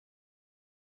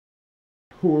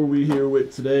Who are we here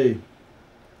with today?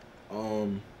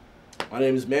 My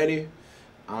name is Manny.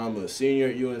 I'm a senior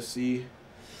at UNC.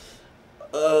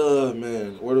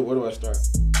 Man, where do I start?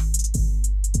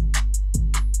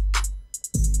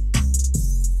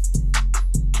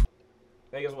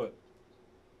 Hey, guess what?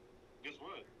 Guess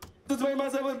what? Just make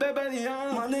myself with bad baby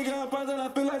on. My nigga, I'm frozen, I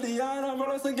feel like Dion. I'm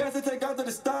rolling some gas to take out to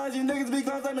the stars. You niggas be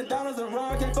clowns like McDonald's and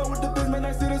wrong. Can't fuck with the bitch, man,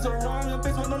 I see this wrong. Your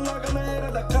bitch wanna lock on the head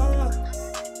of the car.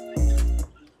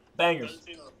 Bangers.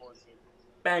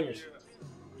 Bangers.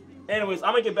 Anyways,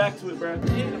 I'm gonna get back to it, bro.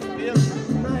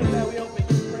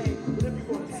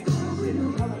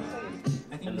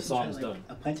 And the song's done.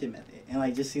 A punching method, and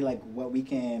like just see like what we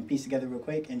can piece together real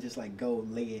quick, and just like go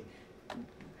lay it.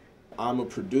 I'm a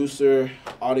producer,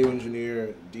 audio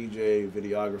engineer, DJ,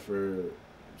 videographer,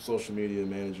 social media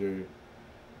manager,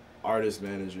 artist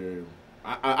manager.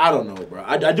 I don't know, bro.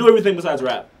 I do everything besides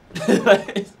rap.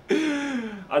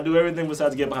 I do everything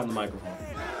besides get behind the microphone.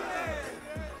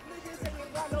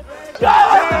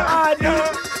 I know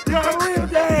you're a real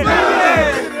dad.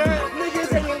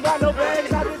 Niggas ain't got no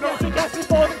bags. I just got gas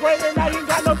before the break and I ain't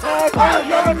got no tag.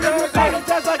 You're a real dad.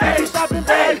 Just like any shopping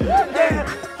bag. Yeah,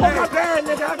 hold my bag,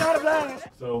 nigga. I got a blast.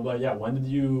 So, yeah, when did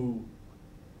you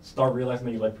start realizing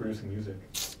that you like producing music?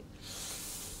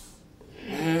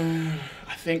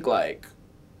 I think like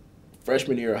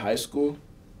freshman year of high school.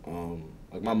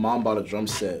 Like my mom bought a drum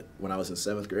set when I was in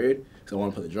 7th grade because I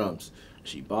wanted to play the drums.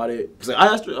 She bought it. Cause like, I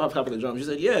asked her if I play the drums. She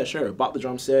said, yeah, sure. Bought the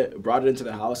drum set, brought it into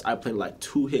the house. I played like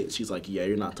 2 hits. She's like, yeah,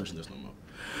 you're not touching this no more.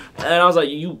 And I was like,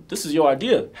 this is your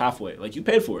idea, halfway. Like, you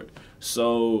paid for it.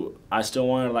 So I still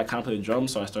wanted to like kind of play the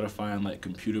drums, so I started finding like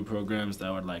computer programs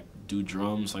that would like do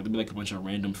drums. Like there'd be like a bunch of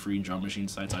random free drum machine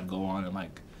sites I'd go on and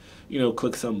like, you know,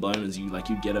 click some buttons. You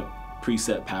get a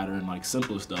preset pattern, like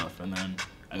simple stuff. And then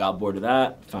I got bored of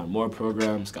that, found more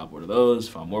programs, got bored of those,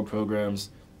 found more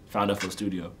programs, found FL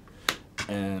Studio.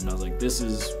 And I was like, this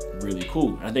is really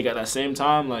cool. And I think at that same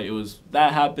time, like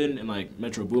that happened and like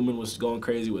Metro Boomin was going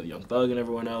crazy with Young Thug and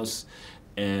everyone else.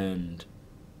 And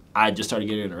I just started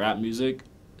getting into rap music.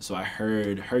 So I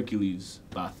heard Hercules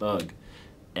by Thug.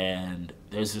 And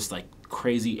there's this like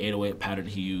crazy 808 pattern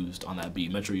he used on that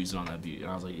beat. Metro used it on that beat.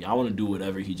 And I was like, yeah, I want to do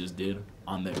whatever he just did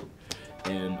on there.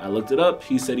 And I looked it up.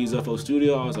 He said he's FL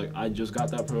Studio. I was like, I just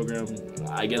got that program.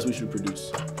 I guess we should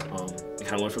produce. It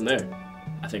kind of went from there.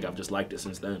 I think I've just liked it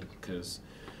since then because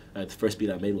the first beat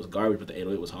I made was garbage, but the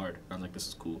 808 was hard. I was like, this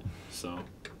is cool. So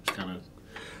just kind of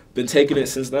been taking it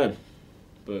since then.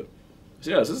 But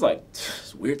yeah, this is like,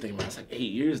 it's a weird thing, man. It's like 8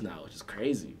 years now, which is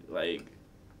crazy. Like,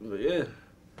 but yeah.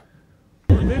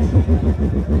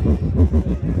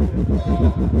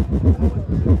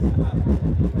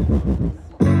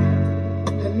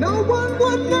 And no one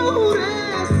would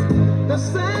notice the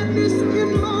sadness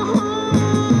in my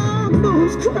heart,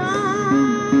 those cries.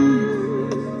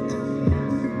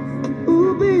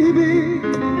 Ooh, baby.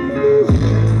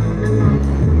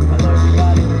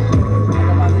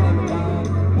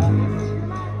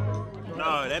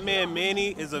 No, that man Manny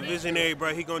is a visionary,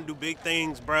 bro. He gonna do big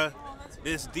things, bro.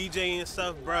 This DJing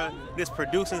stuff, bro. This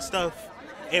producing stuff.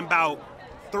 In about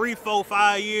 3, 4,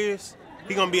 5 years,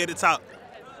 he gonna be at the top.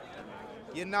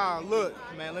 Yeah, nah, look,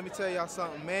 man, let me tell y'all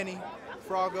something. Manny,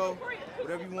 Froggo,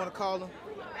 whatever you want to call him,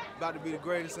 about to be the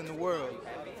greatest in the world.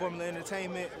 Formula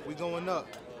Entertainment, we going up.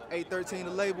 813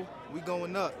 the label, we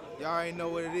going up. Y'all already know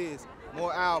what it is.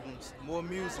 More albums, more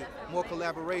music, more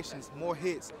collaborations, more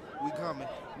hits. We coming.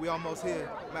 We almost here.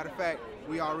 Matter of fact,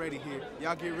 we already here.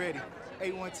 Y'all get ready.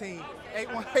 813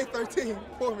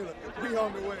 Formula, we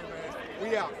on the way, man.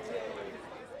 We out.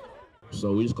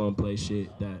 So we just gonna play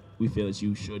shit that we feel that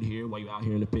you should hear while you're out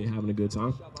here in the pit having a good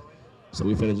time. So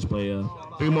we finna just play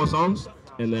 3 more songs,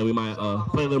 and then we might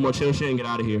play a little more chill shit and get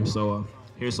out of here. So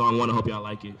here's song 1. I hope y'all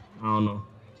like it. I don't know,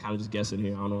 kind of just guessing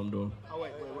here. I don't know what I'm doing. Oh,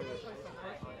 wait.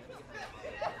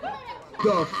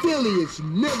 The affiliates,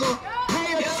 nigga,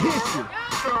 pay attention.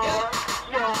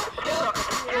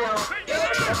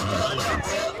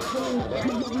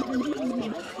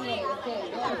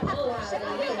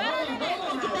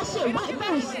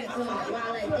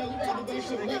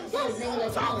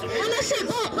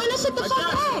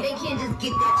 They can't just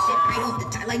get that shit right off the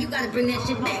top. Like, you gotta bring that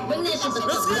shit back. Bring that shit the fuck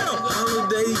back.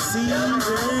 Holiday season.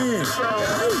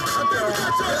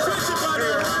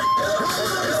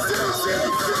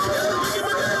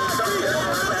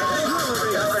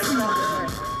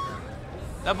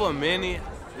 That boy Manny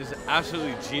is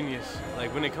absolutely genius.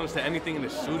 Like when it comes to anything in the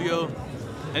studio,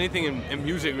 anything in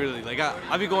music really. Like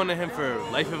I be going to him for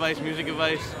life advice, music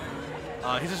advice.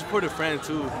 He's a supportive friend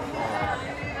too.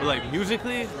 But like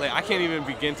musically, like I can't even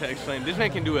begin to explain. This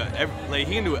man can do it. Like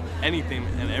he can do anything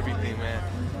and everything, man.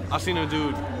 I've seen him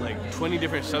do like 20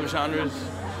 different subgenres.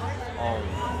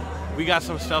 We got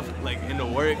some stuff like in the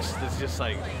works that's just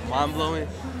like mind blowing,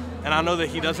 and I know that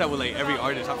he does that with like every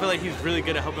artist. I feel like he's really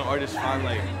good at helping artists find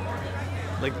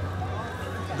like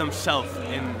themselves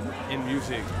in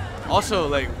music. Also,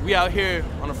 like we out here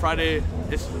on a Friday.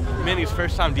 It's Manny's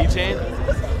first time DJing,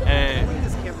 and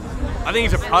I think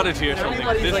he's a prodigy or something.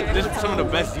 This is some of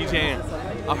the best DJing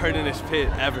I've heard in this pit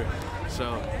ever.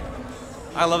 So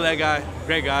I love that guy.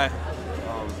 Great guy.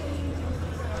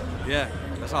 Yeah,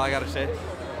 that's all I gotta say.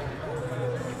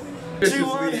 This is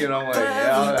me, and I'm like,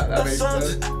 yeah, that makes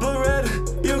sense.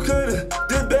 You could've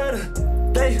did better.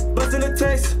 They busting the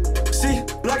text. She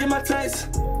blocking my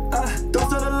text. I don't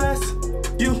tell the less.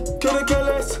 You couldn't care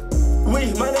less.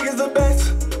 We, my niggas the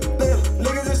best. Them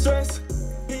niggas is stressed.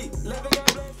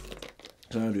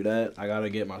 So I'm gonna do that. I gotta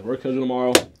get my work schedule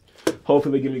tomorrow.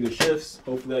 Hopefully they give me good shifts.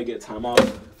 Hopefully I get time off.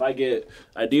 If I get,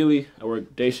 ideally, I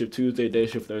work day shift Tuesday, day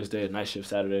shift Thursday, night shift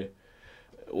Saturday.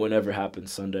 Whenever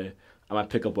happens Sunday. I might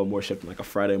pick up one more shift on like a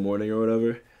Friday morning or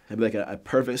whatever. It'd be like a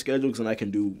perfect schedule because then I can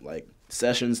do like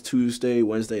sessions Tuesday,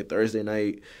 Wednesday, Thursday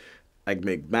night. I can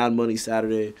make mad money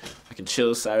Saturday. I can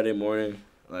chill Saturday morning.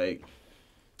 Like,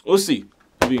 we'll see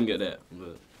if we can get that.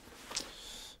 But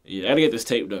yeah, I gotta get this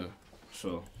tape done.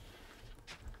 So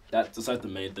that's like the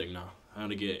main thing now. I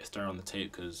gotta get started on the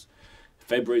tape because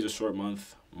February's a short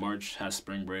month. March has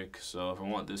spring break. So if I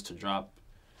want this to drop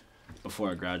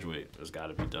before I graduate, it's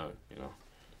gotta be done, you know.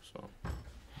 So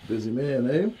busy man,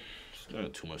 eh?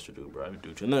 There's too much to do, bro.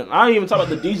 And then I ain't even talk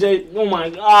about the DJ. Oh my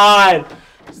God,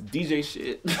 it's DJ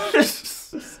shit.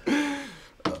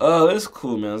 It's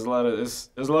cool, man. There's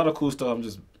a lot of cool stuff. I'm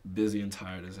just busy and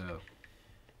tired as hell.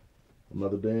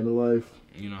 Another day in the life.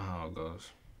 You know how it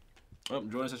goes.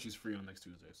 Jordan said she's free on next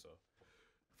Tuesday, so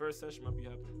first session might be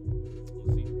happening.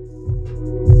 We'll see.